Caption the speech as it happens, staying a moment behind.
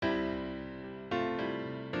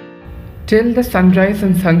Till the sunrise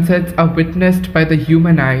and sunsets are witnessed by the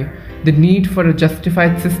human eye, the need for a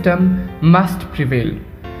justified system must prevail.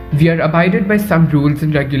 We are abided by some rules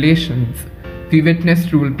and regulations. We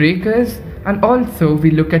witness rule breakers, and also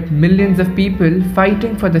we look at millions of people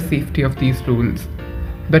fighting for the safety of these rules.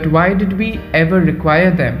 But why did we ever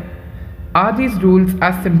require them? Are these rules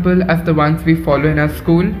as simple as the ones we follow in our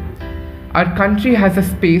school? Our country has a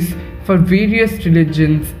space for various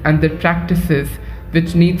religions and their practices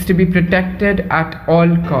which needs to be protected at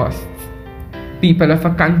all costs. People of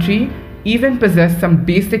a country even possess some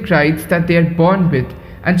basic rights that they are born with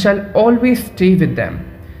and shall always stay with them.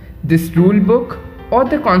 This rule book or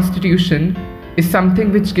the constitution is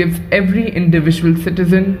something which gives every individual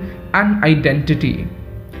citizen an identity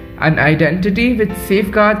which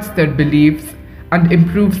safeguards their beliefs and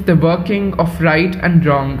improves the working of right and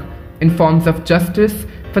wrong in forms of justice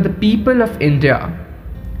for the people of India.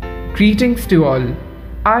 Greetings to all.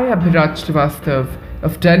 I, Abhiraj Srivastav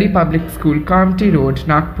of Delhi Public School, Kamptee Road,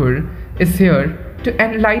 Nagpur, is here to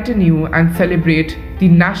enlighten you and celebrate the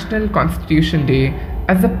National Constitution Day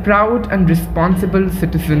as a proud and responsible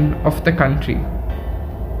citizen of the country.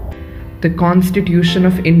 The Constitution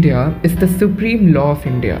of India is the supreme law of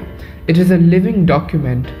India. It is a living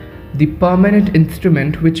document, the permanent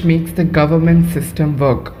instrument which makes the government system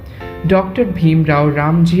work. Dr. Bhimrao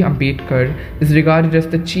Ramji Ambedkar is regarded as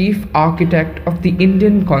the chief architect of the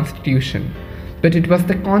Indian Constitution. But it was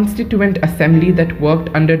the Constituent Assembly that worked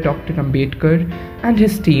under Dr. Ambedkar and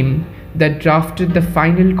his team that drafted the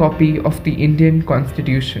final copy of the Indian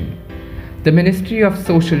Constitution. The Ministry of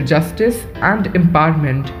Social Justice and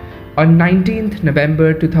Empowerment on 19th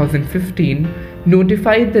November 2015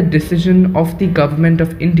 notified the decision of the Government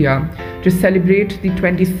of India to celebrate the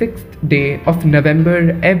 26th day of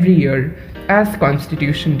November every year as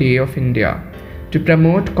Constitution Day of India to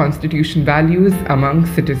promote constitution values among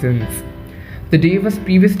citizens. The day was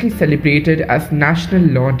previously celebrated as National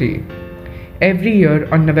Law Day. Every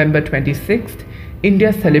year on November 26th,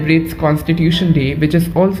 India celebrates Constitution Day, which is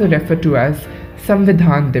also referred to as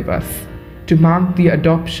Samvidhan Divas, to mark the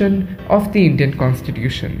adoption of the Indian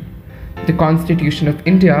Constitution. The Constitution of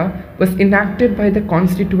India was enacted by the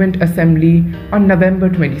Constituent Assembly on November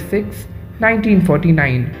 26,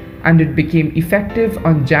 1949, and it became effective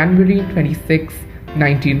on January 26,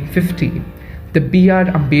 1950. The B.R.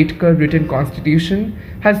 Ambedkar written constitution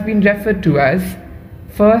has been referred to as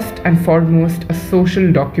first and foremost a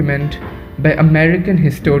social document by American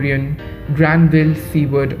historian Granville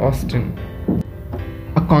Seward Austin.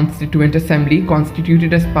 A Constituent Assembly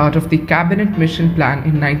constituted as part of the Cabinet Mission Plan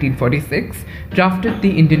in 1946 drafted the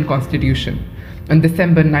Indian Constitution. On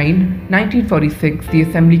December 9, 1946, the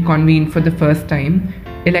Assembly convened for the first time,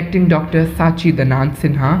 electing Dr. Sachi Danand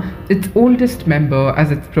Sinha, its oldest member,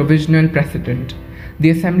 as its provisional president. The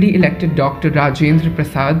Assembly elected Dr. Rajendra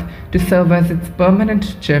Prasad to serve as its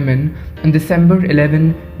permanent chairman on December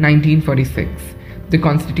 11, 1946. The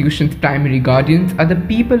Constitution's primary guardians are the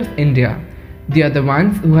people of India. They are the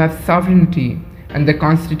ones who have sovereignty, and the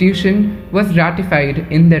Constitution was ratified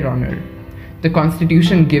in their honor. The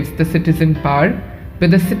Constitution gives the citizen power,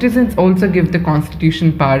 but the citizens also give the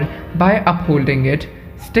Constitution power by upholding it,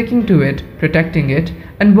 sticking to it, protecting it,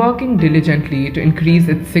 and working diligently to increase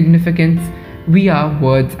its significance via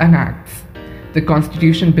words and acts. The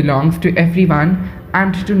Constitution belongs to everyone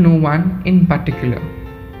and to no one in particular.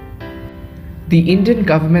 The Indian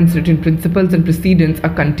government's written principles and precedents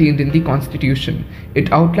are contained in the Constitution.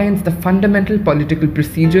 It outlines the fundamental political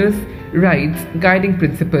procedures, rights, guiding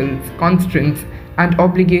principles, constraints, and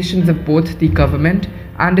obligations of both the government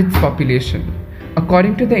and its population.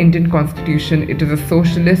 According to the Indian Constitution, it is a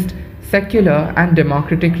socialist, secular, and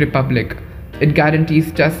democratic republic. It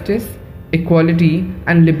guarantees justice, equality,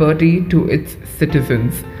 and liberty to its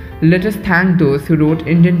citizens. Let us thank those who wrote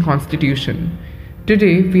Indian Constitution.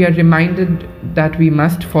 Today, we are reminded that we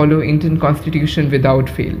must follow Indian Constitution without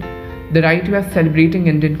fail. The right we are celebrating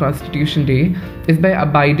Indian Constitution Day is by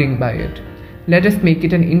abiding by it. Let us make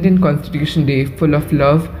it an Indian Constitution Day full of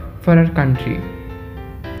love for our country.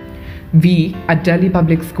 We at Delhi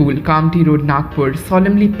Public School, Kamptee Road, Nagpur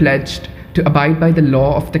solemnly pledged to abide by the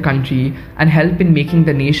law of the country and help in making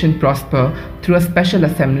the nation prosper through a special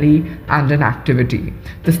assembly and an activity.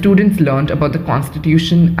 The students learned about the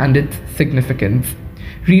Constitution and its significance.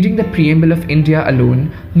 Reading the preamble of India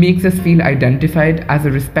alone makes us feel identified as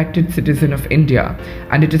a respected citizen of India,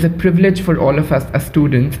 and it is a privilege for all of us as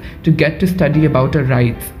students to get to study about our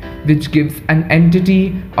rights, which gives an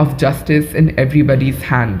entity of justice in everybody's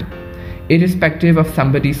hand, irrespective of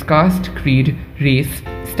somebody's caste, creed, race,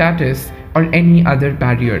 status, or any other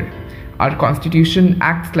barrier. Our Constitution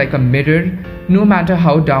acts like a mirror, no matter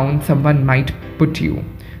how down someone might put you.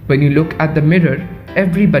 When you look at the mirror,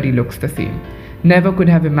 everybody looks the same. Never could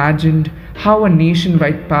have imagined how a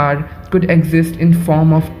nationwide power could exist in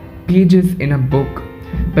form of pages in a book.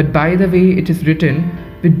 But by the way it is written,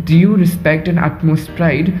 with due respect and utmost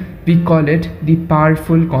pride, we call it the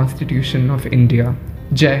powerful Constitution of India.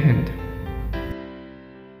 Jai Hind.